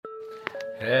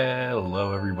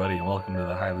Hello, everybody, and welcome to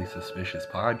the Highly Suspicious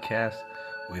Podcast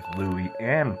with Louie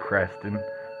and Preston.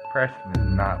 Preston is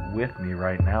not with me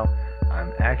right now.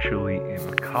 I'm actually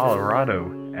in Colorado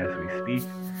as we speak.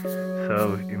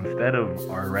 So instead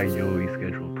of our regularly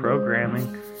scheduled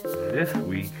programming, this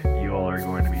week you all are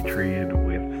going to be treated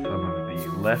with some of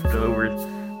the leftovers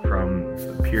from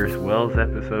the Pierce Wells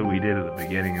episode we did at the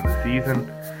beginning of the season.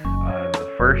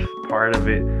 The first part of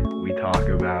it, we talk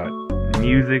about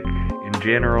music in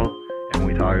general, and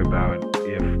we talk about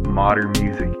if modern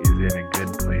music is in a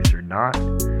good place or not,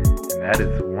 and that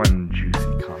is one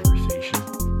juicy conversation.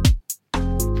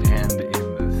 And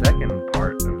in the second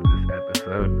part of this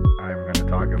episode, I'm going to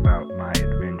talk about my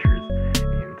adventures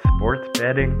in sports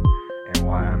betting and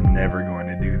why I'm never going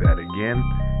to do that again.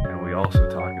 And we also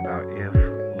talk about if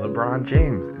Lebron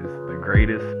James is the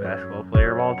greatest basketball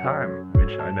player of all time,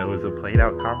 which I know is a played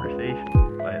out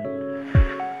conversation, but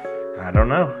I don't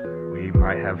know. We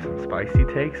might have some spicy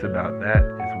takes about that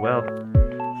as well.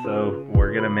 So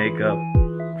we're going to make up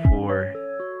for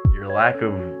your lack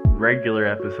of regular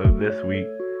episode this week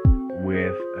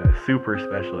with a super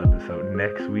special episode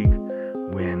next week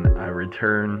when I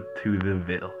return to the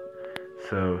Ville.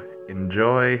 So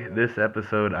enjoy this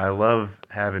episode. I love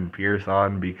having Pierce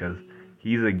on because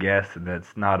he's a guest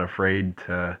that's not afraid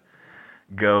to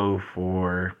go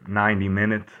for 90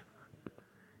 minutes,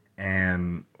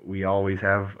 and we always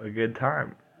have a good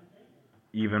time,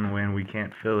 even when we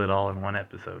can't fill it all in one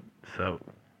episode. So,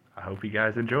 I hope you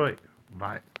guys enjoy.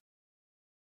 Bye.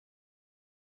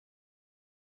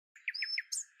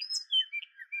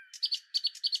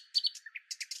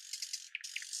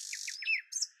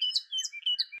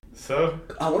 So,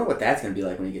 I wonder what that's going to be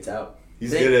like when he gets out.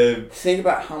 Think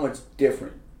about how much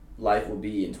different life will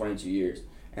be in 22 years.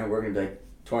 And we're going to be like,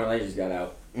 Tory Lanez just got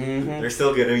out. Mm-hmm. They're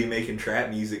still going to be making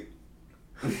trap music.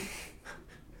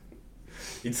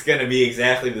 It's going to be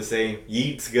exactly the same.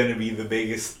 Yeat's going to be the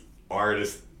biggest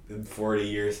artist in 40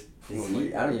 years. I don't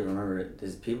even remember it.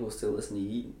 Does people still listen to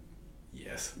Yeat?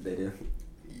 Yes. They do?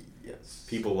 Yes.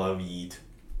 People love Yeat.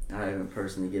 I haven't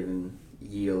personally given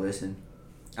Yeat a listen.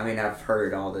 I mean, I've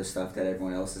heard all this stuff that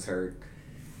everyone else has heard,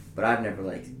 but I've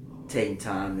never, taken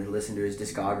time to listen to his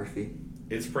discography.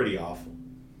 It's pretty awful.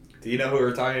 Do you know who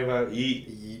we're talking about?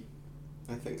 Yeat?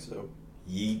 I think so.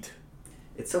 Yeat.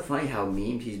 It's so funny how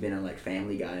memed he's been on,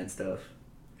 Family Guy and stuff.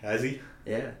 Has he?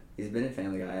 Yeah, he's been in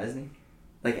Family Guy, hasn't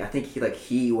he? I think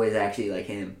he was actually,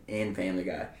 him in Family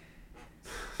Guy.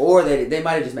 Or they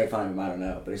might have just made fun of him, I don't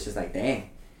know. But it's just dang.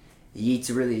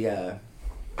 Yeat's really,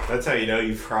 That's how you know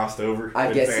you've crossed over.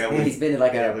 I guess family. He's been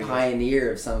a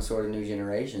pioneer of some sort of new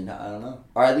generation. I don't know.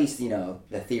 Or at least,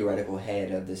 the theoretical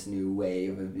head of this new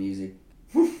wave of music.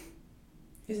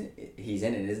 He's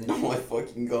in it, isn't he? Oh my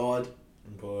fucking god.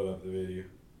 I'm pulling up the video.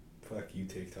 Fuck you,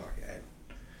 TikTok ad.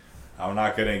 I'm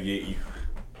not gonna get you.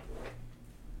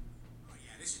 Oh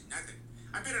yeah, this is nothing.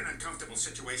 I've been in uncomfortable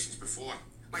situations before.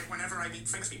 Like whenever I meet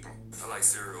famous people. I like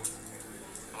cereal.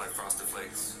 I like Frosted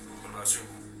Flakes. What about you?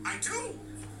 I do!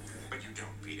 But you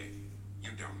don't, Peter. You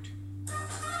don't.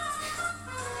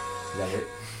 Is that it?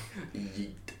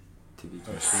 Yeet. To be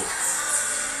Oh shit.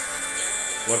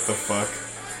 What the fuck?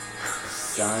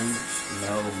 Son,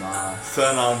 no ma.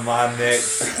 Sun on my neck.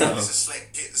 It's a slick,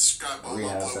 get the scrub on We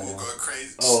my have boy, some. we'll go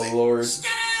crazy. Oh Slick. lord.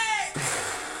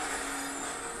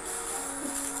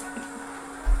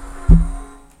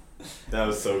 That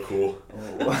was so cool.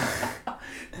 Oh.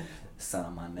 Son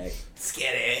on my neck. Let's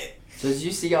get it. So did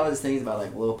you see all these things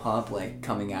about Lil Pump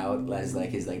coming out as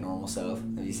his normal self?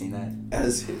 Have you seen that?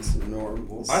 As his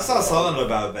normal. I saw something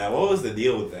about that. What was the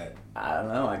deal with that? I don't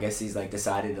know. I guess he's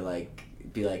decided to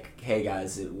be hey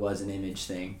guys, it was an image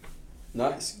thing.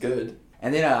 Nice, good.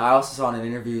 And then I also saw in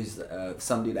interviews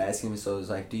some dude asking him, so it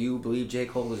was do you believe J.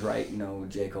 Cole was right?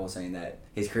 J. Cole saying that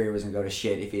his career was gonna go to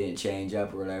shit if he didn't change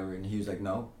up or whatever, and he was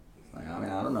no. I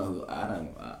don't know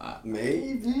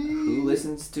Maybe. who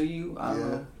listens to you. I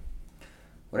don't know.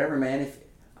 Whatever, man. If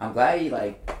I'm glad he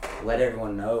let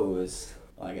everyone know it was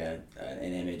an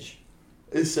image.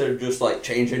 Instead of just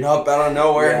changing up out of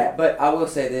nowhere. Yeah, but I will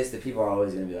say this: that people are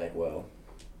always gonna be well,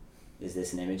 is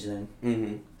this an image then?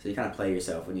 Mm-hmm. So you kind of play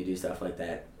yourself when you do stuff like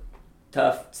that.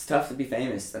 Tough. It's tough to be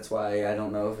famous. That's why I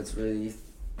don't know if it's really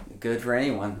good for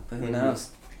anyone. But who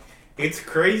knows? It's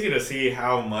crazy to see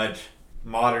how much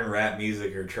modern rap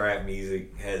music or trap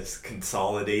music has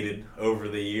consolidated over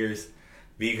the years,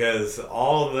 because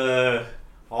all the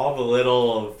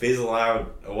little fizzle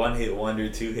out one hit wonder,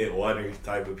 two hit wonder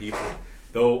type of people,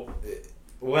 though,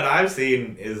 what I've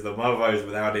seen is the motherfuckers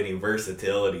without any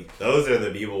versatility. Those are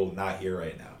the people not here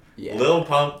right now. Yeah. Lil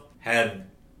Pump had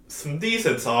some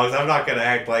decent songs. I'm not gonna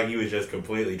act like he was just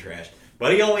completely trash,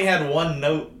 But he only had one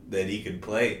note that he could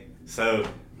play. So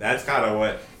that's kind of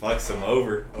what fucks him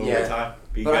over time.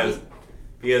 Because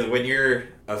when you're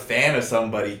a fan of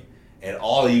somebody and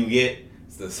all you get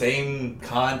is the same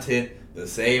content, the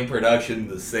same production,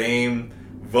 the same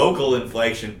vocal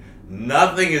inflection,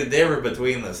 nothing is different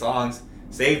between the songs.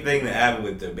 Same thing that happened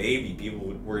with the Baby.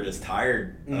 People were just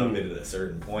tired of it at a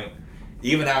certain point.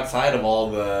 Even outside of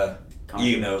all the,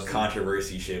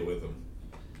 controversy shit with them.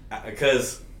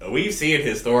 Because we've seen it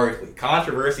historically.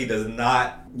 Controversy does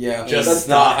not just that's stop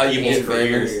not how you people's get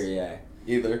careers. Yeah.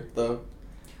 either, though.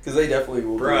 Because they definitely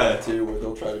will do Bruh. that too, where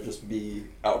they'll try to just be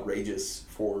outrageous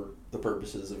for the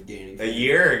purposes of gaining A fame.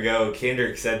 year ago,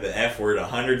 Kendrick said the F word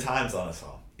 100 times on a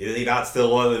song. Is he not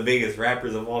still one of the biggest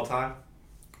rappers of all time?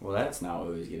 Well, that's not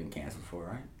what he was getting canceled for,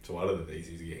 right? It's one of the things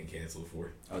he's getting canceled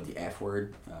for. Oh, the F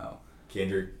word? Oh.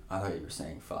 Kendrick? I thought you were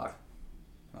saying fuck.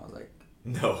 I was like,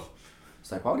 No.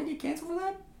 it's like, why would he get canceled for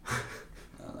that?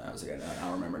 I was like, I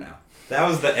don't remember now. That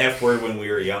was the F word when we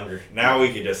were younger. Now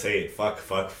we can just say it. Fuck,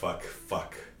 fuck, fuck,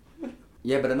 fuck.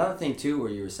 Yeah, but another thing too,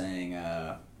 where you were saying,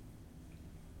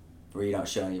 where you don't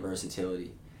show any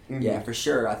versatility. Mm-hmm. Yeah, for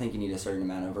sure. I think you need a certain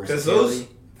amount of Because versatility.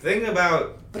 thing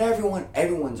about... But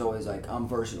everyone's always like, I'm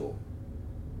versatile.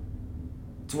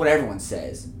 It's what everyone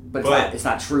says, but it's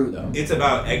not true though. It's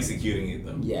about executing it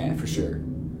though. Yeah, for sure.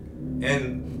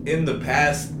 And in the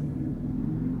past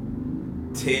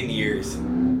 10 years,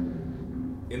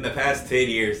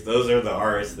 those are the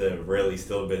artists that have really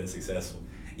still been successful.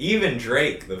 Even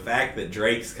Drake, the fact that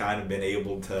Drake's kind of been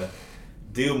able to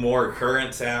do more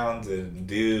current sounds and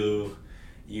do,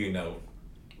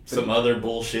 some other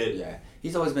bullshit. Yeah,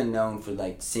 he's always been known for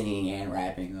like singing and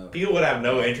rapping though. People would have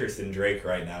no interest in Drake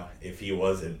right now if he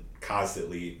wasn't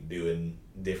constantly doing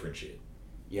different shit.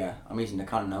 Yeah, I mean he's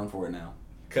kind of known for it now.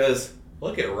 Cause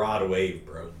look at Rod Wave,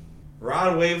 bro.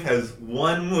 Rod Wave has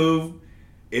one move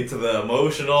into the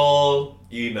emotional,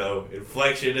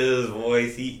 inflection of his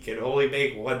voice. He can only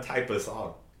make one type of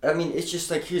song. I mean, it's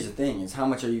just like, here's the thing, is how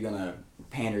much are you gonna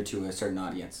pander to a certain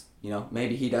audience?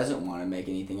 Maybe he doesn't want to make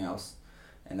anything else.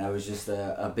 And that was just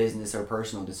a business or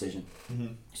personal decision.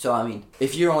 Mm-hmm. So, I mean,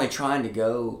 if you're only trying to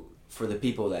go for the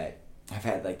people that have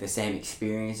had, like, the same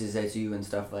experiences as you and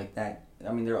stuff like that,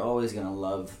 I mean, they're always going to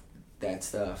love that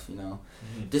stuff,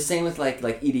 Mm-hmm. The same with, like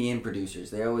EDM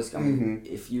producers. They always,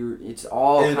 it's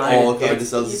all kind kind of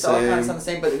sounds the it's all kind of same. sound the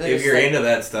same, but If you're into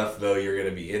that stuff, though, you're going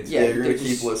to be into Yeah, it. you're gonna they're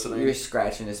keep listening. You're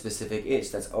scratching a specific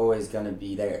itch that's always going to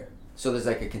be there. So there's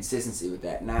like a consistency with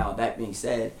that. Now, that being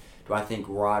said, do I think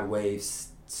Rod Wave's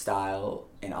style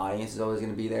and audience is always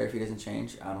going to be there if he doesn't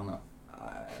change? I don't know.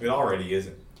 It already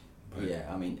isn't. But Yeah,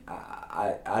 I mean,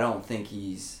 I don't think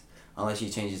unless he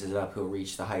changes it up, he'll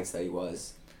reach the heights that he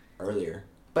was earlier.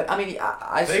 But I mean,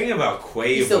 Think about Quavo.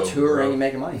 he's still touring bro. and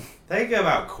making money. Think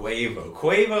about Quavo.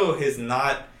 Quavo has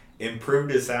not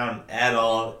improved his sound at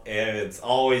all, and it's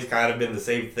always kind of been the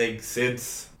same thing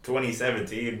since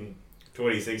 2017,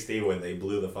 2016 when they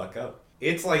blew the fuck up.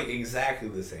 It's like exactly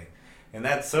the same. And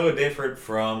that's so different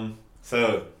from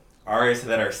artists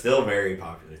that are still very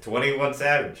popular. 21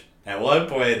 Savage. At one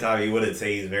point in time, you wouldn't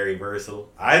say he's very versatile.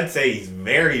 I'd say he's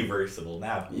very versatile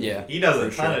now. Yeah, He does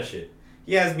a for ton sure. of shit.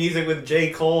 He has music with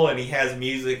J. Cole, and he has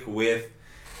music with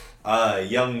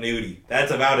Young Nudie.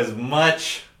 That's about as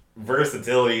much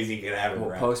versatility as you can have in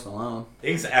rap. Post Malone.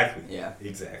 Exactly. Yeah.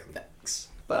 Exactly.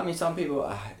 But I mean, some people,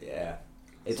 yeah.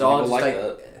 It's Some all people just like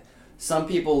like some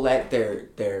people let their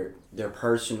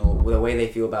personal, the way they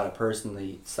feel about it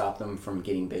personally, stop them from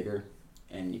getting bigger,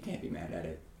 and you can't be mad at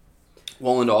it.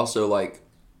 Well, and also, like,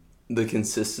 the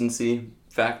consistency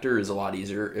factor is a lot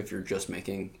easier if you're just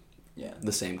making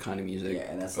the same kind of music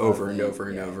Yeah, and that's over the and thing, over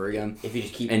and yeah. over again. If you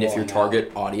just keep And if your rolling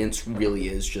target audience really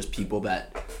is just people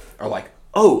that are like,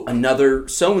 oh, another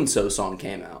so-and-so song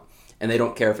came out, and they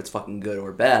don't care if it's fucking good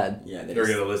or bad. Yeah, They're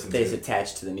gonna listen they to just it.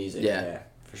 attach to the music. Yeah. Yeah,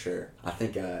 for sure. I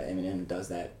think Eminem does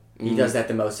that. He does that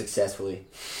the most successfully.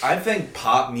 I think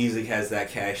pop music has that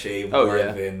cachet Oh, more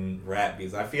yeah. than rap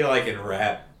music. I feel like in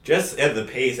rap, just at the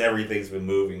pace everything's been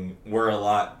moving, we're a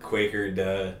lot quicker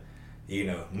to,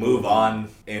 move on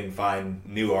and find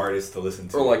new artists to listen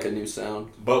to. Or, like, a new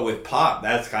sound. But with pop,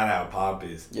 that's kind of how pop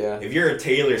is. Yeah. If you're a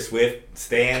Taylor Swift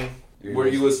stan, What are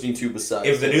you listening to besides?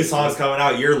 if the new song's coming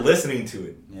out, you're listening to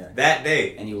it Yeah. that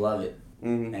day. And you love it.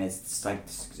 Mm-hmm. And it's like,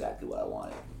 this is exactly what I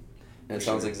wanted. And it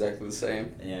sounds exactly the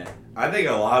same. Yeah. I think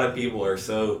a lot of people are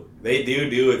they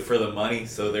do it for the money,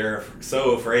 so they're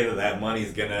so afraid that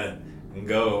money's gonna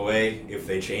go away if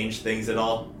they change things at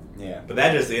all. Yeah. But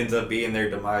that just ends up being their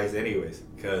demise anyways,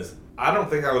 because I don't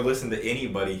think I would listen to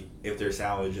anybody if their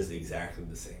sound was just exactly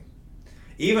the same.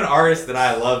 Even artists that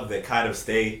I love that kind of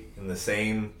stay in the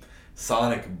same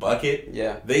Sonic Bucket.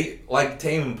 Yeah. They like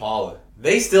Tame Impala.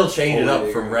 They still change it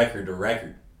up from record to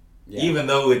record, even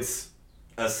though it's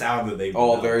a sound that they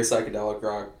very psychedelic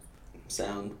rock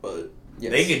sound, but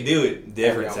yes. They could do it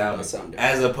different sound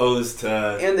as opposed to,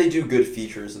 and they do good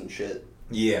features and shit.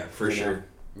 Yeah, for sure.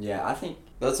 Yeah, I think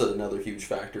that's another huge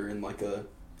factor in like a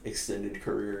extended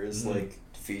career is like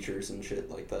features and shit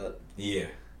like that. Yeah,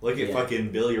 look at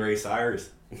fucking Billy Ray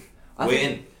Cyrus.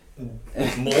 Win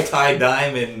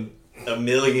multi-diamond a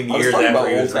million years after about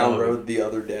he was Old Town relevant. Road the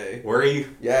other day. Were you?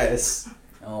 Yes.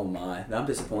 Oh my, I'm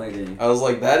disappointed in you. I was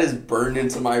like, that is burned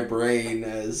into my brain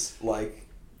as like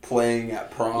playing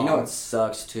at prom. You know what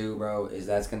sucks too, bro, is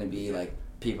that's gonna be like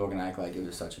people are gonna act like it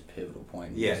was such a pivotal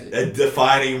point in music. A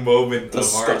defining moment of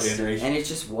our generation. And it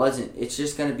just wasn't. It's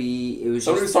just gonna be. It was.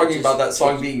 Somebody was talking about that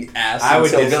song being ass I would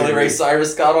until Billy disagree. Ray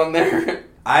Cyrus got on there.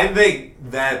 I think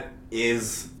that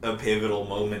is a pivotal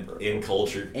moment in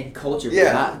culture. In culture,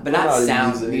 Yeah, but not not in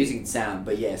sound, music and sound.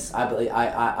 But yes, I believe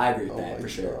I agree with that for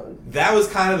sure. That was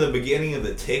kind of the beginning of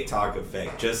the TikTok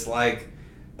effect. Just like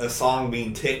a song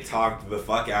being TikToked the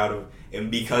fuck out of,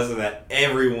 and because of that,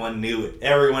 everyone knew it.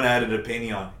 Everyone had an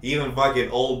opinion on it. Even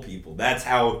fucking old people. That's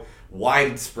how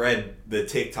widespread the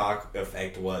TikTok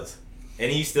effect was.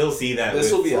 And you still see that.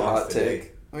 This with will be a songs hot today.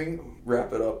 take. We can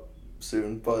wrap it up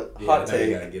soon, but Yeah, hot now you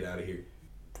take. gotta get out of here.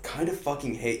 Kind of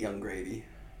fucking hate Young Gravy.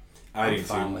 I do I'm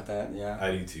fine too. with that. Yeah,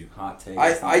 I do too. hot take.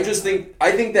 I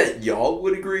think that y'all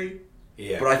would agree.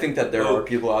 Yeah. But I think that there are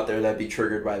people out there that be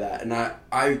triggered by that, and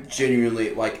I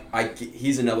genuinely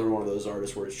he's another one of those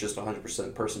artists where it's just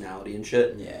 100% personality and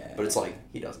shit. Yeah. But it's like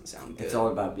he doesn't sound good. It's all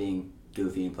about being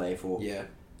goofy and playful. Yeah.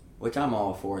 Which I'm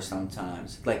all for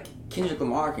sometimes. Like Kendrick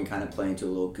Lamar can kind of play into a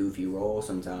little goofy role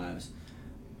sometimes.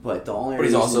 But the only But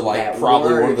he's reason also like that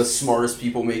probably one of the works- smartest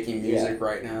people making music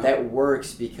right now. That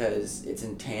works because it's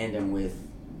in tandem with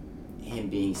him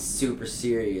being super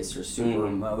serious or super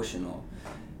emotional.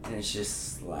 And it's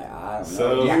just like, I don't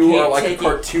So know. I you can't are like a take it-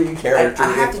 cartoon character.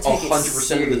 I have to if take it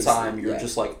 100% of the time you're seriously.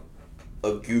 just like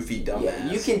a goofy dumbass.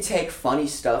 Yeah, you can take funny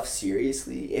stuff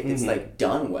seriously if it's like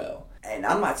done well. And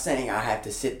I'm not saying I have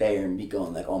to sit there and be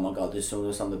going like, oh my god, this song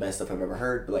is some of the best stuff I've ever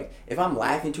heard. But like, if I'm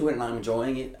laughing to it and I'm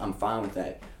enjoying it, I'm fine with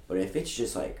that. But if it's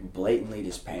just like blatantly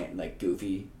just like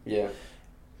goofy, Yeah.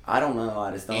 I don't know.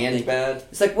 I just don't And think bad.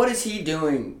 It's like, what is he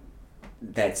doing?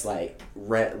 That's like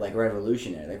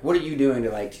revolutionary. Like, what are you doing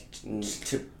to like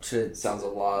to Sounds a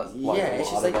lot yeah, like it's a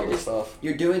just lot like of other stuff.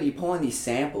 you're pulling these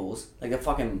samples, like the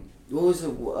fucking, what was the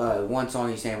one song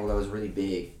he sampled that was really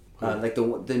big? Like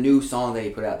the new song that he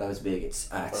put out that was big. It's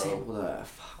sampled.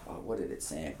 What did it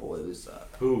sample? It was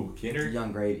Who? Kendrick?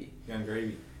 Young Gravy. Young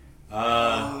Gravy.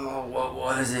 What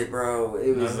was it, bro?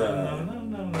 It was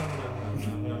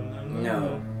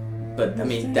no, but I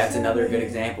mean that's another good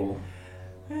example.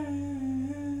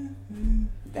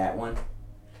 That one.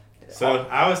 So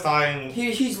I was talking.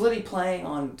 He's literally playing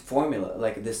on formula,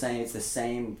 like the same. It's the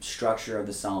same structure of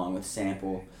the song with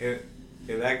sample. And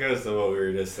that goes to what we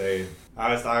were just saying.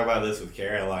 I was talking about this with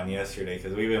Caroline yesterday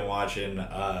because we've been watching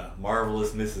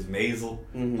Marvelous Mrs. Maisel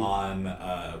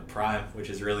on Prime, which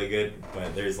is really good.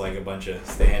 But there's like a bunch of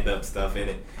stand-up stuff in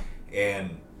it,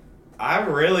 and I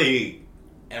really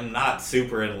am not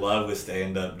super in love with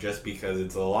stand-up just because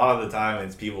it's a lot of the time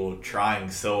it's people trying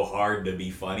so hard to be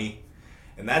funny,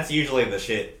 and that's usually the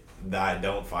shit that I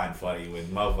don't find funny when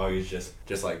motherfuckers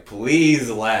just like,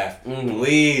 please laugh,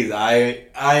 please.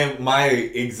 My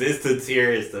existence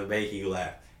here is to make you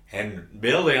laugh. And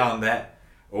building on that,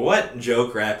 what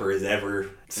joke rapper has ever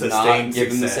sustained Not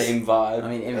given success? the same vibe. I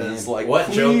mean, it's like, What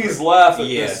please joke? laugh at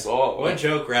Yeah. this song. What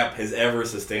joke rap has ever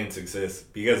sustained success?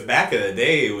 Because back in the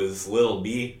day, it was Lil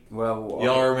B. Well,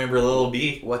 Y'all remember Lil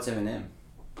B? what's Eminem?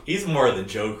 He's more than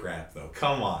joke rap though.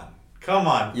 Come on.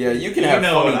 Yeah, you can have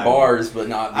funny bars, but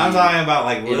not. I'm talking about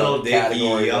like in Lil a Dicky,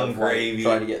 category Young of, like, Gravy,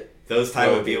 trying to get those type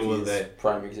Lil of people Dicky's that.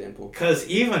 prime example. Because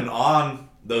even on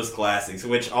those classics,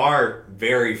 which are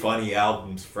very funny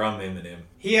albums from Eminem,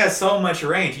 he has so much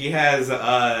range. He has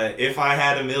If I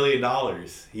Had $1 Million.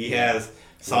 He has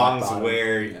songs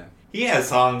where he has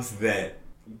songs that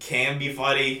can be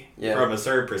funny from a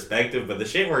certain perspective, but the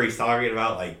shit where he's talking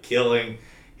about like killing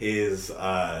his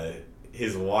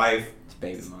wife, It's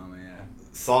baby mama,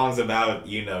 songs about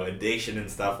addiction and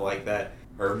stuff like that,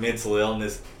 or mental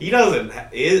illness. He's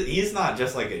not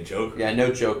just like a joker. Yeah,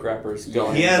 no joke rappers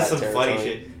going. He has into some that funny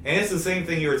territory. shit, and it's the same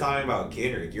thing you were talking about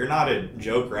Kendrick. You're not a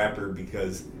joke rapper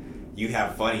because you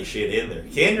have funny shit in there.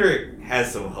 Kendrick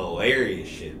has some hilarious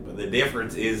shit, but the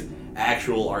difference is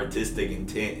actual artistic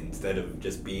intent instead of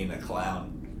just being a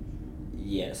clown.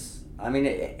 Yes, I mean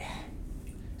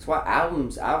it's why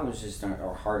albums just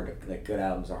are hard to, like, good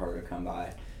albums are hard to come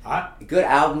by Good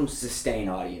albums sustain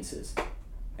audiences,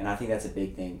 and I think that's a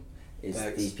big thing. Is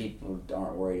Thanks. These people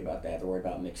aren't worried about that. They're worried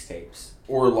about mixtapes.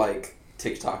 Or like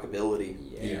TikTok ability,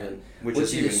 even, which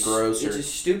is even grosser. It's a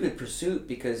stupid pursuit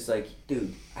because, like,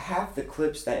 dude, half the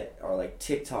clips that are like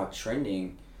TikTok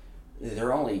trending,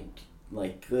 they're only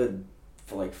like good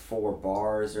for like 4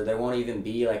 bars, or they won't even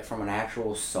be like from an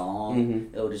actual song.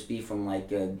 It'll just be from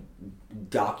like a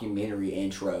documentary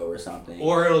intro or something.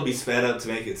 Or it'll be sped up to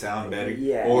make it sound better.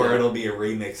 Yeah. Or it'll be a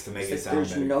remix to make It's it like, sound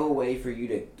there's better. no way for you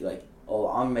to like, oh,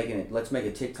 I'm making it. Let's make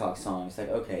a TikTok song. It's like,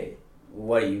 okay,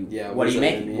 what do you? Yeah, What what are you does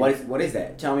that making? mean? What is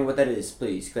that? Tell me what that is,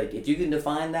 please. Like, if you can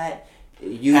define that,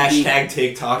 Hashtag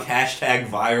TikTok, hashtag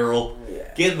viral.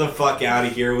 Yeah. Get the fuck out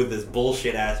of here with this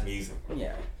bullshit ass music.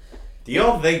 Yeah. Do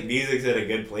y'all think music's in a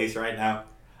good place right now?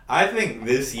 I think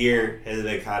this year has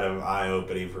been kind of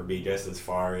eye-opening for me, just as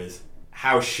far as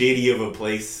how shitty of a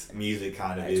place music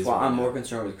kind of That's is. why right I'm now. more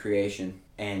concerned with creation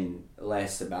and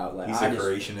less about like. He's a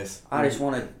creationist. I just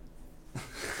want to.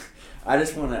 I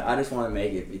just want to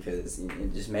make it because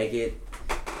just make it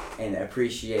and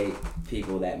appreciate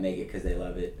people that make it because they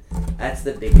love it. That's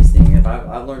the biggest thing. If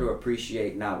I've learned to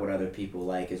appreciate not what other people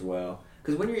like as well.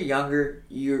 Because when you're younger,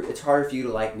 it's harder for you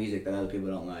to like music that other people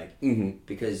don't like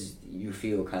because you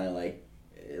feel kind of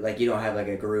like you don't have like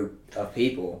a group of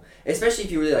people. Especially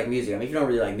if you really like music. I mean, if you don't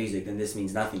really like music, then this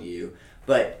means nothing to you.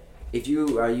 But if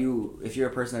you're a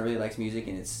person that really likes music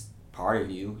and it's part of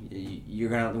you, you're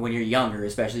gonna, when you're younger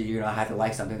especially, you're gonna have to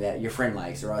like something that your friend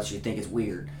likes, or else you think it's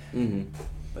weird.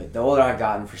 But the older I've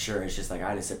gotten, for sure, it's just like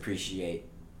I just appreciate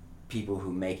people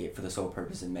who make it for the sole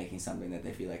purpose of making something that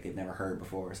they feel like they've never heard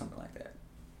before or something like that.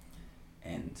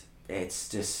 And it's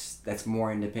just, that's more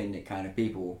independent kind of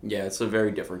people. Yeah, it's a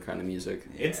very different kind of music.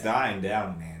 It's dying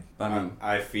down, man. I mean,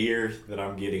 I fear that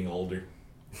I'm getting older.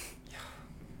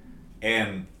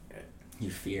 And you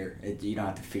fear it. You don't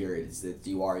have to fear it. It's that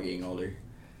you are getting older.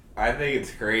 I think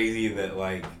it's crazy that,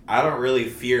 like, I don't really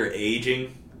fear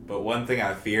aging, but one thing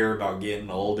I fear about getting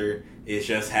older is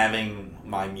just having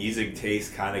my music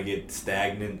taste kind of get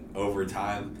stagnant over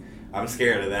time. I'm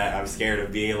scared of that. I'm scared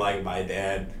of being like my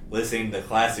dad, listening to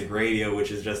classic radio,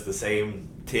 which is just the same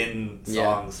 10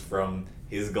 songs from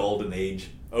his golden age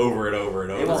over and over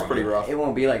and over. That's pretty rough. It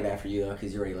won't be like that for you, though,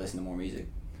 because you already listen to more music.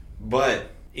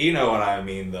 But you know what I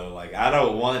mean, though. Like, I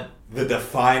don't want the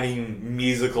defining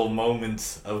musical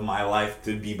moments of my life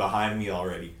to be behind me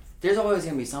already. There's always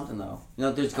going to be something, though. You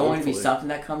know, there's going to be Hopefully. something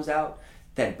that comes out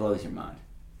that blows your mind.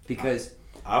 Because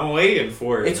I'm waiting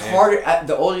for it. it's man. harder.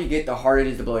 The older you get, the harder it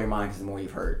is to blow your mind because the more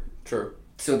you've heard. True.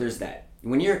 So there's that.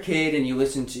 When you're a kid and you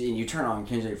listen to and you turn on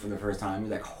Kendrick for the first time,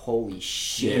 you're like, "Holy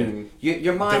shit!"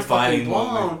 Your mind's Defining fucking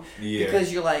blown moment. Yeah.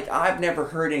 because you're like, "I've never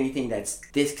heard anything that's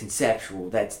this conceptual.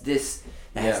 That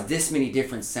has this many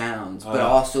different sounds, but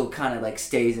also kind of like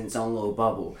stays in its own little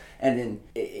bubble." And then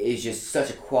it's just such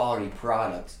a quality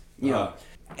product, you know.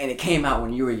 And it came out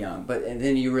when you were young, and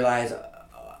then you realize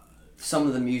some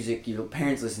of the music your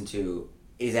parents listen to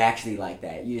is actually like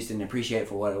that. You just didn't appreciate it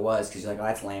for what it was because you're like, "Oh,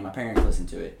 that's lame. My parents listened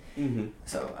to it."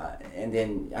 So, and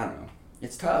then, I don't know.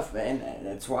 It's tough, and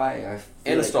that's why I feel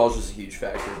And nostalgia is a huge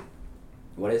factor.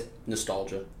 What is?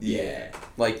 Nostalgia. Yeah.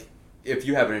 Like, if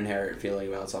you have an inherent feeling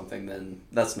about something, then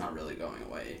that's not really going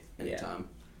away anytime.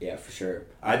 Yeah, for sure.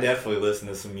 I definitely listen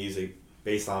to some music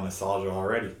based on nostalgia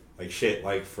already. Like shit,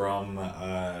 like from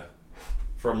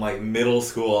like middle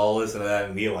school, I'll listen to that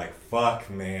and be like, "Fuck,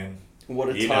 man." What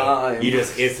a You time. know, you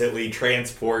just instantly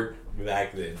transport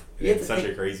back then. You have It's to such a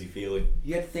think- crazy feeling.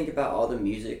 You have to think about all the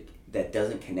music that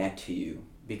doesn't connect to you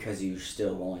because you're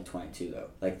still only 22, though.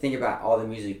 Like, think about all the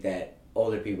music that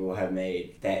older people have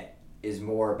made that is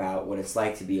more about what it's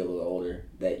like to be a little older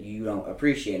that you don't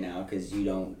appreciate now because you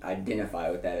don't identify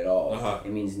with that at all.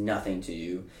 It means nothing to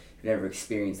you. You've never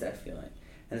experienced that feeling.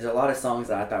 And there's a lot of songs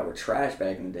that I thought were trash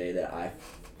back in the day that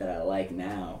I like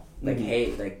now. Like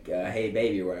Hey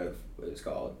Baby, or whatever it was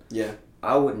called. Yeah.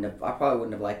 I probably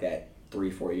wouldn't have liked that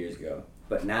 3-4 years ago.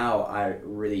 But now I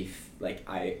really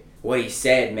what he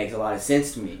said makes a lot of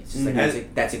sense to me. It's just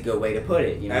like that's a good way to put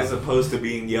it, you know. As opposed to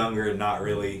being younger and not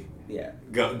really Yeah.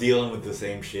 dealing with the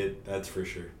same shit, that's for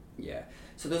sure. Yeah.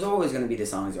 So there's always going to be the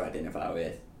songs you identify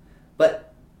with.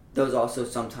 But those also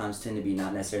sometimes tend to be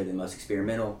not necessarily the most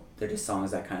experimental. They're just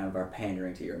songs that kind of are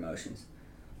pandering to your emotions.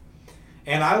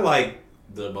 And I like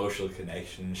the emotional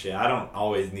connection and shit. I don't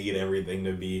always need everything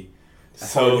to be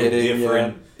so hard-hitting,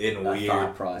 different and A weird.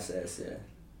 thought process, yeah.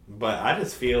 But I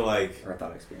just feel like Or a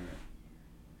thought experiment.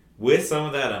 with some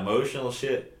of that emotional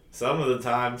shit, some of the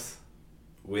times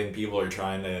when people are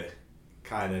trying to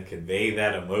kind of convey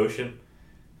that emotion,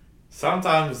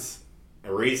 sometimes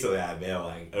recently I've been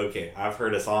like, okay, I've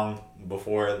heard a song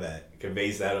before that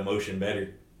conveys that emotion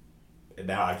better, and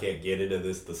now I can't get into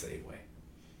this the same way.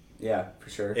 Yeah, for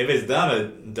sure. If it's done a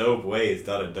dope way, it's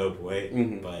done a dope way,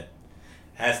 Mhm. but it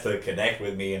has to connect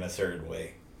with me in a certain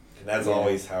way. And that's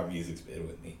always how music's been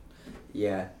with me.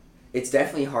 Yeah. It's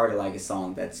definitely hard to like a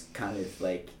song that's kind of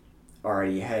like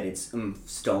already had its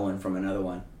stolen from another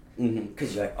one.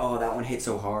 Because you're like, oh, that one hit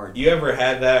so hard. You ever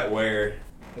had that where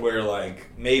like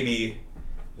maybe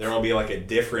there will be like a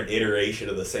different iteration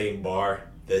of the same bar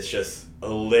that's just a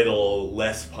little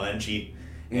less punchy,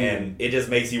 and it just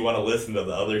makes you want to listen to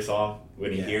the other song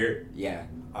when you hear it? Yeah.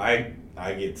 I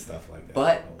get stuff like that.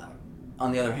 But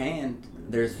on the other hand,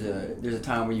 there's a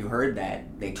time where you heard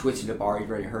that they twisted a bar you've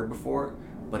already heard before,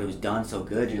 but it was done so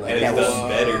good. You're like, And that it's was done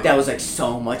better. That was like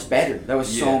so much better. That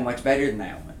was so much better than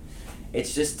that one.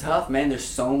 It's just tough, man. There's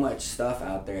so much stuff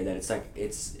out there that it's like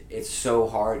it's so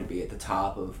hard to be at the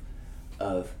top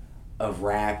of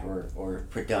rap or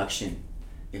production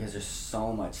because there's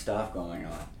so much stuff going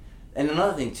on. And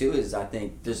another thing too is I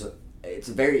think it's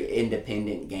a very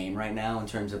independent game right now in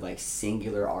terms of like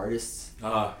singular artists.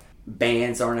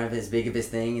 Bands aren't as big of a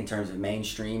thing in terms of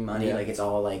mainstream money. Yeah. Like it's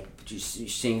all like just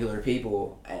singular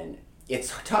people, and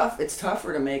it's tough. It's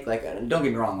tougher to make like. Don't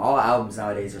get me wrong. All albums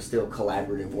nowadays are still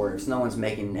collaborative works. No one's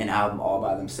making an album all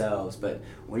by themselves. But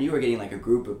when you are getting like a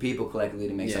group of people collectively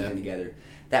to make something together,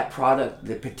 that product,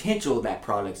 the potential of that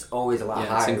product's always a lot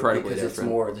higher. It's incredibly because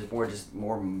different. There's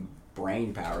more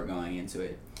brain power going into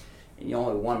it. And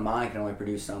one mind can only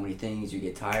produce so many things. You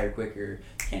get tired quicker.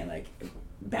 Can't like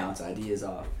bounce ideas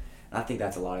off. And I think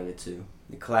that's a lot of it too.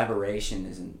 The collaboration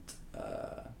isn't.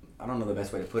 I don't know the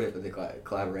best way to put it, but the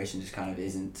collaboration just kind of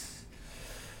isn't.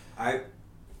 I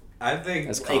think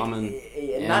As common.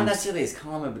 Not necessarily as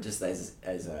common, but just as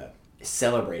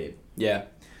celebrated. Yeah.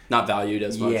 Not valued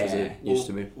as much as it used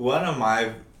to be. One of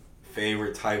my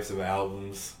favorite types of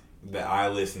albums that I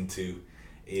listen to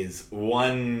is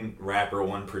one rapper,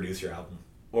 one producer album.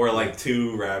 Or like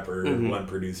two rapper, one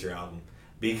producer album.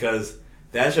 Because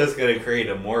that's just going to create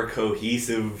a more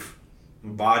cohesive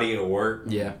body of work.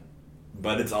 Yeah.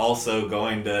 But it's also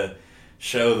going to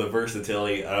show the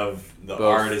versatility of the Both,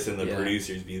 artists and the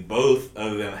producers. Because both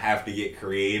of them have to get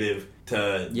creative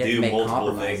to do make multiple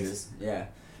compromises. things. Yeah.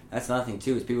 That's another thing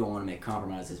too, is people want to make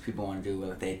compromises. People want to do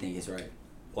what they think is right.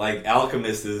 Like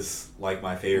Alchemist is like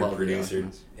my favorite Love producer,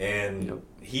 Alchemist. and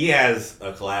he has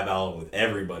a collab album with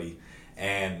everybody,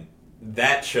 and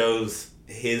that shows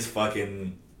his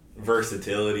fucking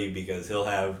versatility because he'll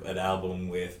have an album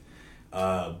with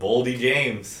Boldy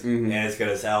James, and it's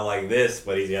gonna sound like this,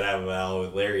 but he's gonna have an album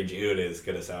with Larry June, and it's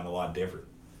gonna sound a lot different.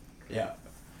 Yeah,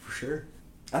 for sure.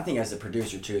 I think as a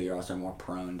producer too, you're also more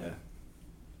prone to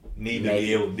Need to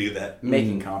be able to do that.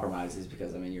 making compromises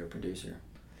because you're a producer.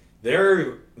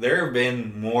 There have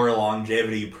been more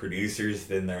longevity producers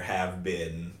than there have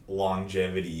been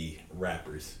longevity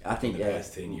rappers. I think in the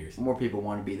past 10 years. more people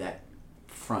want to be that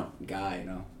front guy.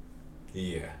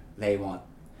 Yeah. They want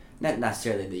not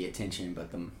necessarily the attention, but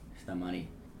the money.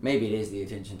 Maybe it is the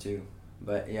attention too,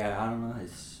 but yeah, I don't know.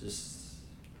 It's just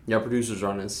Yeah, producers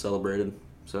aren't as celebrated.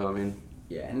 So,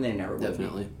 yeah, and they never will be.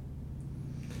 definitely.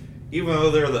 Even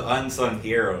though they're the unsung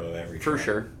hero of every For track.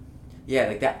 sure. Yeah,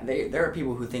 like that. There are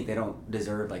people who think they don't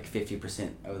deserve like 50%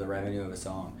 of the revenue of a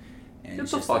song, and Get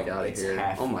it's the just fuck like, outta it's here.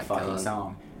 half Oh the my fucking God.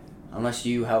 song, unless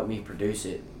you help me produce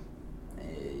it.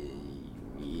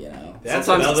 That's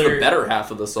Sometimes it's another the better half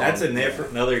of the song. That's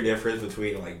another difference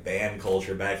between like band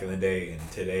culture back in the day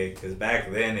and today. Because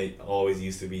back then it always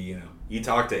used to be, you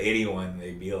talk to anyone,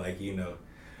 they'd be like,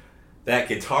 that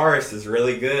guitarist is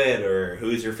really good, or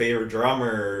who's your favorite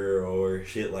drummer, or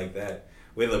shit like that.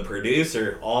 With a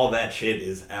producer, all that shit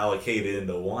is allocated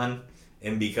into one,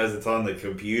 and because it's on the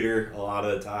computer a lot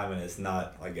of the time and it's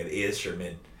not like an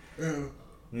instrument,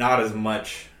 not as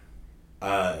much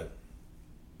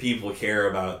people care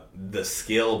about the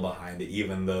skill behind it,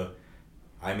 even though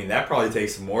that probably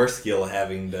takes more skill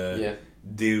having to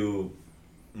do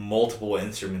multiple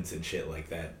instruments and shit like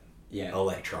that. Yeah.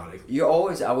 Electronically.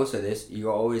 I will say this,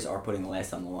 you always are putting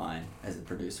less on the line as a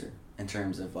producer in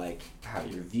terms of like how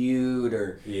you're viewed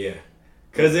or Yeah.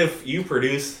 Because if you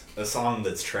produce a song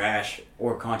that's trash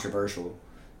or controversial,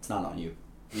 it's not on you.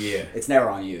 Yeah. It's never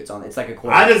on you. It's like a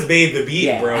chord. I just made the beat,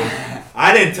 Yeah. bro.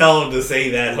 I didn't tell him to say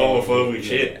that homophobic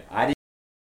shit. I did.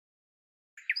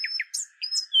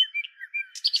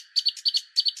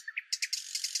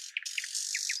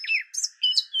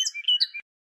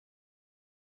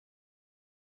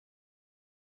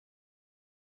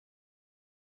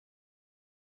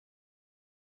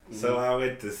 So I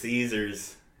went to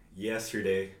Caesars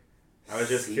yesterday, I was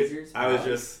just Caesars? I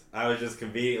was just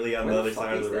conveniently on Where the the other fuck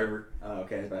side of is the that? river. Oh,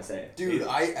 okay, I was about to say. Dude,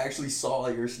 I actually saw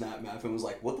your snap map and was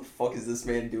like, what the fuck is this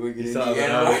man doing in You saw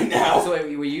Indiana that? right now? So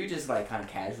wait, were you just like kind of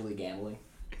casually gambling,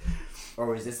 or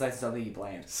was this like something you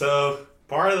planned? So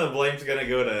part of the blame's gonna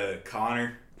go to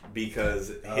Connor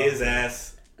because his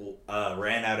ass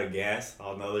ran out of gas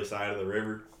on the other side of the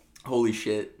river. Holy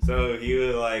shit. So he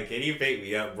was like, "Can you pick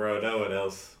me up, bro? No one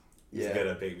else is Yeah.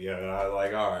 gonna pick me up." And I was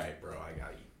like, "All right, bro, I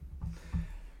got you."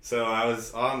 So I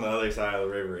was on the other side of the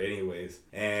river, anyways,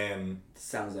 and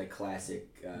Sounds like classic.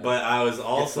 but I was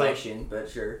also deflection, but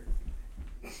sure.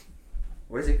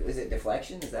 What is it? Is it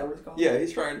deflection? Is that what it's called? Yeah,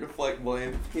 he's trying to deflect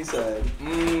blame. He said,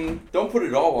 don't put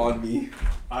it all on me.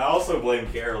 I also blame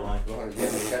Caroline. Or you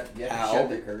have to Ow. shut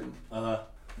the curtain.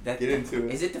 That, Get into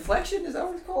it. Is it deflection? Is that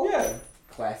what it's called? Yeah.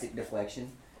 Classic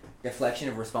deflection. Deflection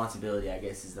of responsibility, I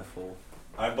guess, is the full.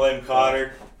 I blame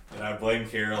Connor, and I blame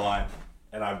Caroline,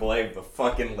 and I blame the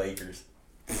fucking Lakers.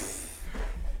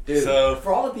 Dude, So-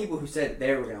 for all the people who said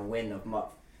they were gonna win the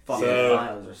fucking So-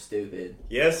 finals are stupid.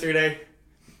 Yesterday,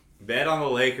 bet on the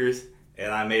Lakers,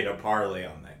 and I made a parlay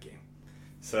on that game.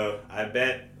 So I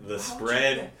bet the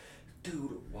spread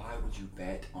Dude, why would you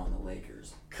bet on the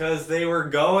Lakers? because they were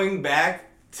going back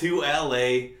to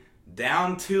LA,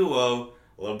 down 2-0.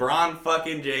 LeBron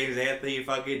fucking James, Anthony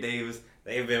fucking Davis.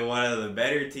 They've been one of the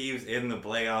better teams in the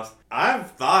playoffs.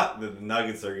 I've thought that the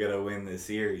Nuggets are going to win this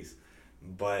series,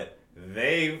 but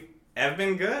they have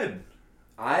been good.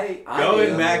 I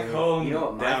Going back home you know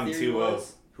what my down theory 2-0.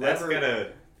 was? That's Whoever- going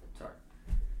to... Sorry.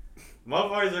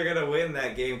 Motherfuckers are going to win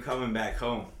that game coming back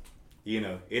home. You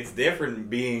know, it's different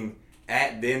being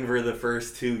at Denver the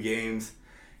first two games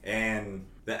and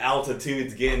the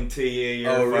altitude's getting to you.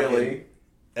 You're Oh, fucking- really?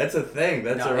 That's a thing.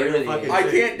 That's No, a it real really fucking is. thing. I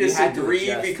can't You had to disagree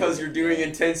adjust because it. you're doing Yeah.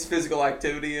 intense physical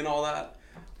activity and all that.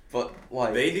 But,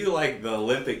 like... They do like the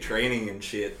Olympic training and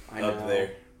shit I up know.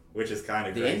 there, which is kind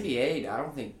of The crazy. NBA, I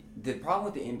don't think the problem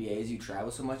with the NBA is you travel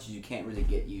so much is you can't really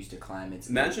get used to climates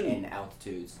Imagine- and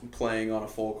altitudes. playing on a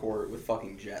full court with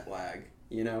fucking jet lag,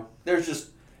 you know? There's just...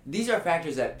 These are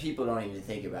factors that people don't even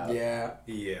think about. Yeah.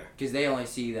 Yeah. Because they only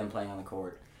see them playing on the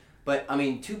court. But I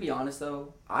mean, to be honest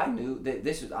though, I knew that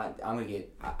this was. I'm gonna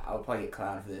get. I'll probably get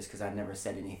clowned for this because I never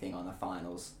said anything on the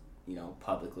finals,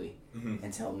 publicly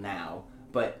until now.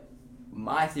 But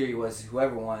my theory was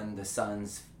whoever won the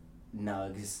Suns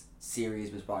Nugs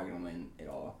series was probably gonna win it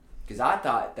all. Because I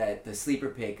thought that the sleeper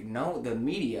pick, the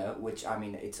media, which I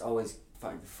mean, it's always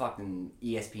fucking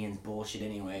ESPN's bullshit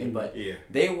anyway. But Yeah.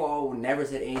 they all never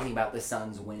said anything about the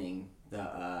Suns winning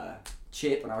the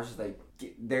chip, and I was just like,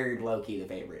 they're low key the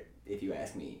favorite, if you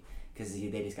ask me, because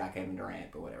they just got Kevin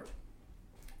Durant, but whatever.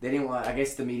 They didn't want. I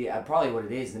guess the media. Probably what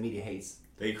it is. The media hates.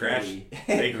 They crashed. Brady.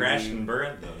 They crashed and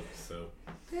burned though. So.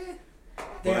 They're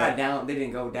But- not down. They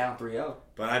didn't go down 3-0.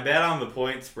 But I bet on the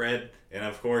point spread, and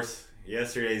of course,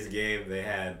 yesterday's game they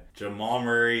had Jamal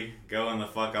Murray going the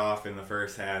fuck off in the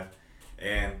first half,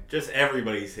 and just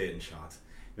everybody's hitting shots.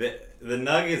 The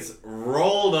Nuggets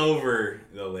rolled over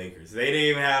the Lakers. They didn't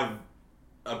even have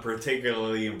a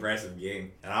particularly impressive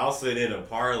game. And I also did a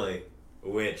parlay,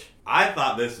 which I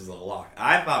thought this was a lock.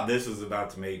 I thought this was about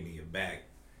to make me a bag.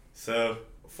 So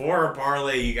for a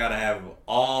parlay, you gotta have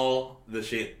all the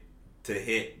shit to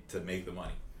hit to make the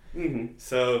money. Mm-hmm.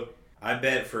 So I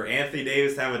bet for Anthony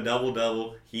Davis to have a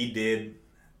double-double. He did.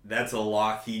 That's a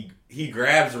lock. He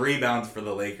grabs rebounds for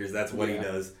the Lakers. That's what he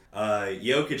does.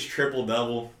 Jokic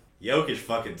triple-double. Jokic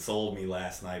fucking sold me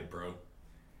last night, bro.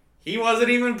 He wasn't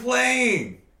even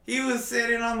playing. He was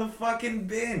sitting on the fucking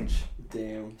bench.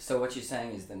 Damn. So what you're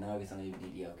saying is the Nuggets don't even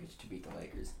need Jokic to beat the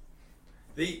Lakers.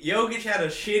 The Jokic had a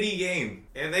shitty game,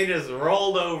 and they just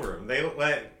rolled over him. They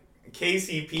let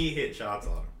KCP hit shots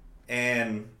on him.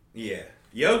 And, yeah.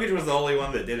 Jokic was the only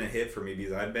one that didn't hit for me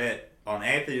because I bet on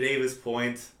Anthony Davis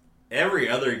points, every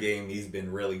other game he's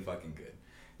been really fucking good.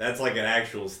 That's like an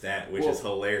actual stat, which is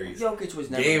hilarious. Jokic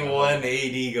was never Game gonna 1,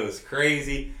 win. AD goes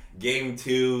crazy. Game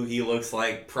 2, he looks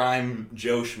like prime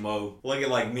Joe Schmo. Looking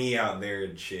like me out there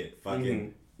and shit.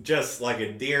 Fucking just like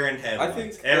a deer in I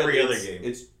headlights. think Every that other it's- game.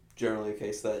 It's generally a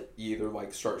case that you either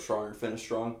like start strong or finish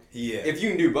strong. Yeah. If you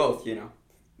can do both,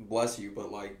 bless you.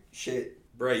 But like shit,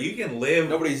 Bro, you can live.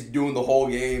 nobody's doing the whole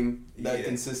game that Yeah.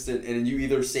 consistent, and you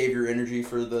either save your energy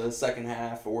for the second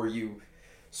half or you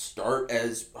start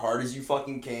as hard as you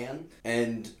fucking can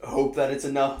and hope that it's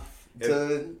enough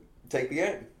to take the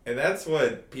game. And that's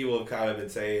what people have kind of been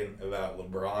saying about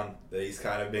LeBron, that he's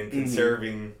kind of been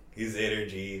conserving his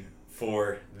energy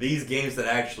for these games that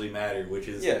actually matter, which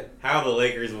is how the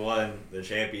Lakers won the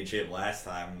championship last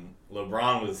time.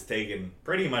 LeBron was taking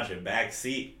pretty much a back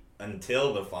seat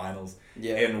until the finals,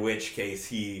 in which case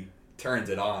he turns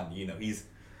it on. You know, he's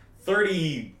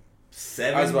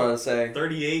 37. I was about to say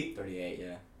 38. 38,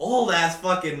 yeah. Old ass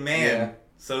fucking man. Yeah.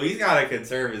 So he's got to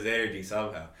conserve his energy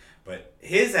somehow. But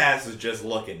his ass is just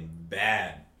looking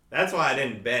bad. That's why I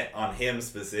didn't bet on him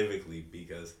specifically,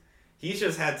 because he's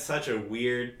just had such a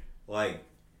weird, like,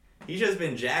 he's just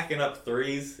been jacking up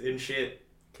threes and shit.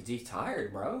 Because he's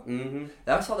tired, bro. Mm-hmm.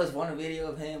 I saw this one video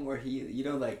of him where he, you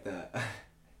know, like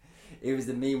it was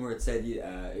the meme where it said,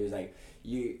 it was like,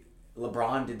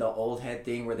 LeBron did the old head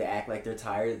thing where they act like they're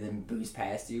tired and then boost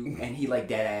past you. And he, like,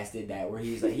 dead ass did that, where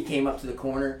he's like, he came up to the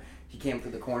corner. He came up to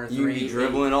the corner You three. be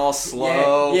dribbling all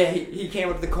slow. Yeah, he came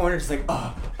up to the corner just like,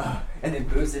 and then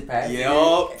boosted past.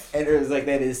 Yup. And it was like,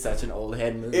 that is such an old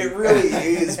head move. It really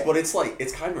is, but it's like,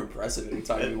 it's kind of impressive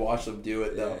anytime you watch them do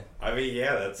it, though. I mean,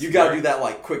 yeah, that's... You gotta do that,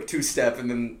 like, quick two-step, and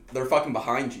then they're fucking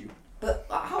behind you. But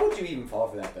how would you even fall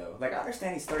for that, though? Like, I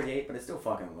understand he's 38, but it's still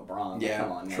fucking LeBron. Like, Yeah,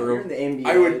 come on, man. true. You're in the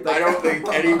NBA. I don't think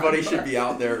anybody should be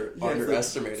out there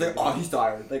underestimating. It's like, he's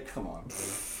tired. Like, come on.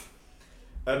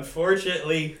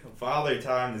 Unfortunately, Father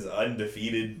Time is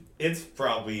undefeated. It's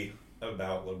probably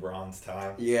about LeBron's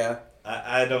time. Yeah.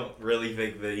 I don't really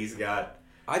think that he's got...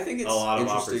 I think it's a lot of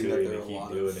interesting that opportunity there to are a keep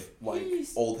lot doing of it. like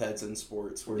He's- old heads in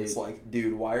sports where it's Dude. like,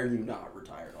 dude, why are you not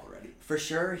retired already? For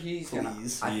sure, he's gonna...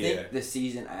 Please. I Yeah. think the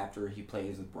season after he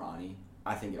plays with Bronny,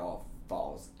 I think it all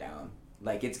falls down.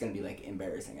 Like, it's gonna be, like,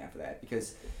 embarrassing after that.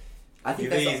 Because I think You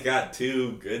that's... think he's got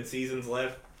 2 good seasons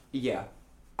left? Yeah.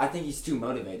 I think he's too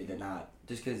motivated to not.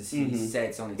 Just because he Mhm.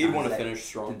 said so many He'd times want to that finish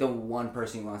strong. the one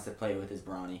person he wants to play with is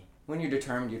Bronny. When you're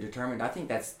determined, you're determined. I think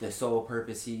that's the sole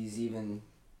purpose he's even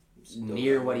Still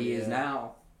near got what one, he is yeah.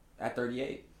 now at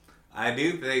 38. I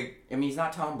do think... I mean, he's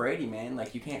not Tom Brady, man.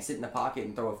 Like, you can't sit in the pocket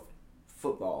and throw a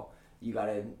football. You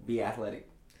gotta be athletic.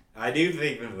 I do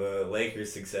think that the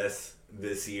Lakers' success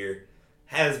this year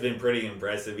has been pretty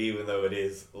impressive, even though it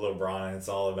is LeBron and it's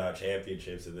all about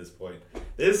championships at this point.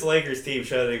 This Lakers team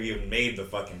shouldn't have even made the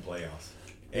fucking playoffs.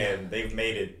 And they've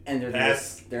made it And they're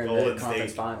past in Golden the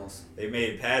conference State. finals. They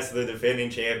made it past the defending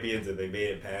champions, and they made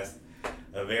it past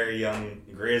a very young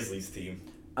Grizzlies team.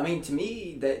 I mean, to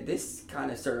me, that this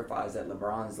kind of certifies that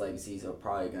LeBron's legacies are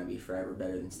probably going to be forever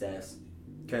better than Steph's.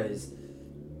 Because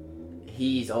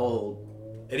he's old,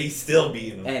 And he's still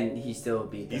beating them. and he still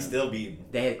beat them. He's still beating them.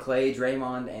 They had Clay,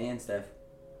 Draymond, and Steph.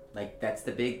 Like, that's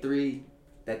the big three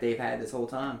that they've had this whole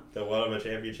time. They won him a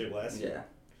championship last year. Yeah.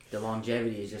 The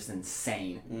longevity is just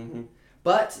insane. Mm-hmm.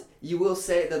 But you will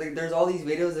say that there's all these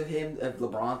videos of him, of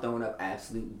LeBron throwing up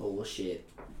absolute bullshit.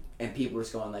 And people are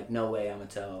just going like, no way I'm going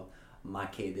to tell my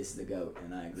kid this is the GOAT.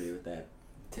 And I agree with that.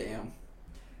 Damn.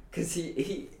 Because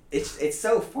it's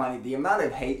so funny. The amount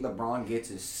of hate LeBron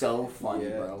gets is so funny,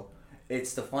 Yeah. bro.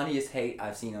 It's the funniest hate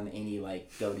I've seen on any,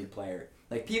 like, goated player.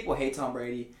 Like, people hate Tom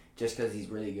Brady just because he's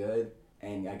really good.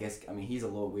 And I guess, I mean, he's a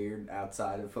little weird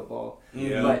outside of football.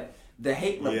 Yeah. But the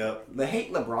hate Yep. the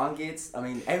hate LeBron gets, I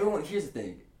mean, everyone, here's the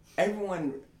thing.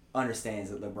 Everyone understands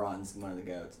that LeBron's one of the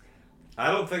GOATs.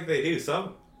 I don't think they do.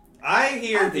 I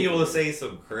hear I think people they do. say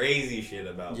some crazy shit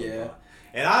about Yeah. LeBron.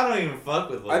 And I don't even fuck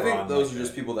with LeBron. I think those like are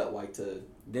just that. people that like to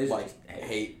There's like just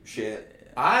hate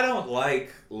shit. I don't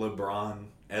like LeBron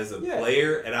as a Yeah.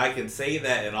 player, and I can say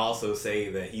that and also say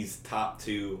that he's top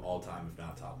 2 all time, if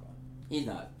not top 1. He's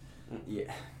not.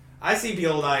 Yeah. I see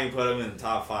people not even put him in the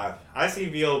top 5. I see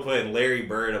people putting Larry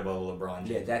Bird above LeBron James.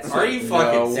 Yeah, that's Are you stupid.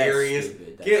 fucking No. That's serious?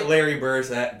 stupid. That's Get Larry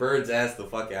Bird's ass the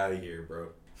fuck out of here, bro.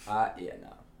 Yeah, no.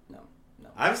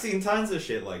 I've seen tons of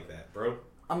shit like that, bro.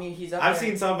 I mean, he's up I've there.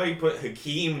 seen somebody put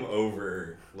Hakeem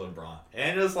over LeBron.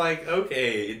 And it's like,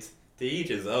 okay, it's to each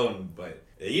his own, but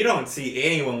you don't see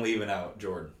anyone leaving out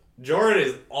Jordan. Jordan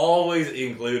is always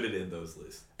included in those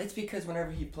lists. It's because whenever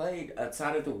he played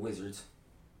outside of the Wizards,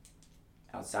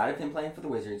 outside of him playing for the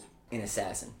Wizards, an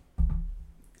assassin.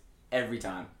 Every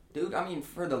time. Dude, I mean,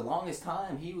 for the longest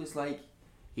time, he was like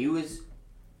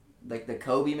the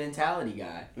Kobe mentality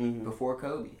guy Mhm. before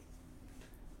Kobe.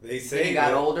 They Then say he got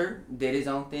that- older, did his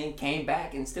own thing, came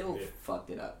back, and still Yeah. fucked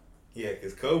it up. Yeah,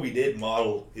 because Kobe did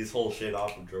model his whole shit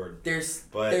off of Jordan. There's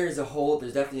But- there's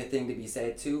definitely a thing to be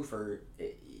said too for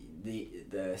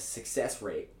the success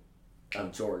rate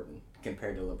of Jordan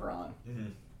compared to LeBron.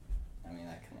 Mhm. I mean,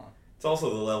 like, come on. It's also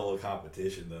the level of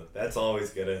competition, though. That's always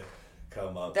gonna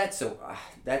come up. That's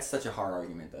such a hard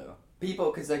argument though.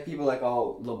 People like,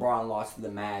 oh, LeBron lost to the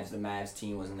Mavs. The Mavs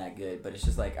team wasn't that good, but it's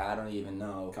just like, I don't even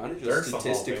know. Kind of just Dirk's a Hall of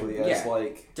statistically Famer. as Yeah.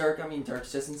 like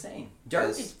Dirk's just insane. Dirk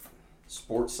As- is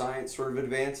sports science sort of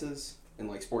advances and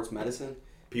like sports medicine.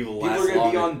 People People last are going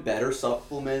to be longer. on better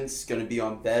supplements, going to be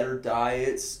on better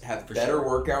diets, have For better sure.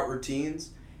 workout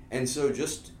routines, And so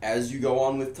just as you go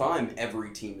on with time,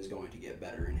 every team is going to get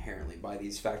better inherently by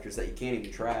these factors that you can't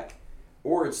even track.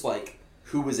 Or it's like,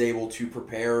 who was able to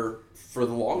prepare for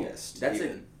the longest?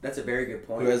 That's a very good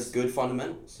point. Who has good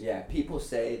fundamentals. Yeah, people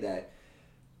say that,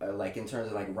 like, in terms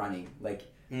of, like, running, like,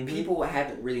 Mm-hmm. people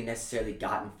haven't really necessarily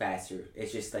gotten faster.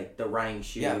 It's just, like, the running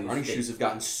shoes. Yeah, running shoes have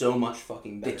gotten so much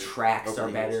fucking better. The tracks over are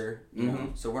the better, you know?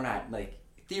 Mm-hmm. So we're not, like,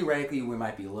 theoretically we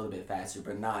might be a little bit faster,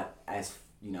 but not as,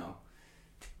 you know...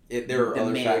 There are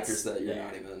other minutes, factors that you're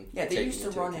not even Yeah, they used to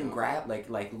taking run into and account. grab,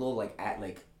 like little,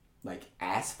 like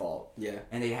asphalt. Yeah.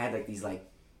 And they had, like, these,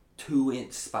 like,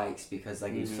 2-inch spikes because,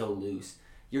 like, it was so loose.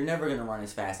 You're never going to run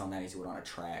as fast on that as you would on a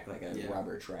track, like a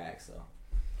rubber track, so...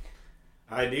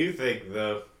 I do think,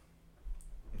 though,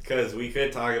 because we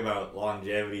could talk about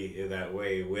longevity in that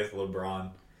way with LeBron,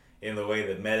 in the way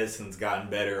that medicine's gotten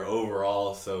better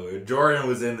overall. So if Jordan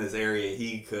was in this area,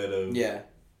 he could have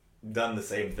done the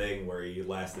same thing where he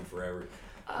lasted forever.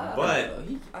 But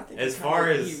I think as far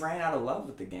as he ran out of love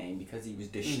with the game because he was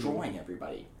destroying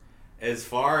everybody. As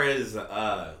far as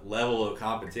level of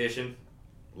competition,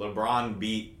 LeBron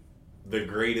beat the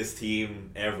greatest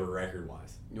team ever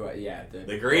record-wise. Yeah,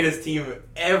 the greatest team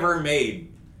ever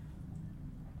made.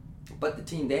 But the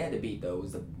team they had to beat though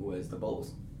was the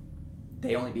Bulls.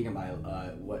 They only beat him by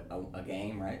a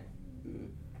game, right?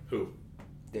 Who?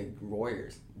 The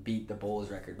Warriors beat the Bulls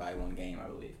record by 1 game, I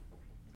believe.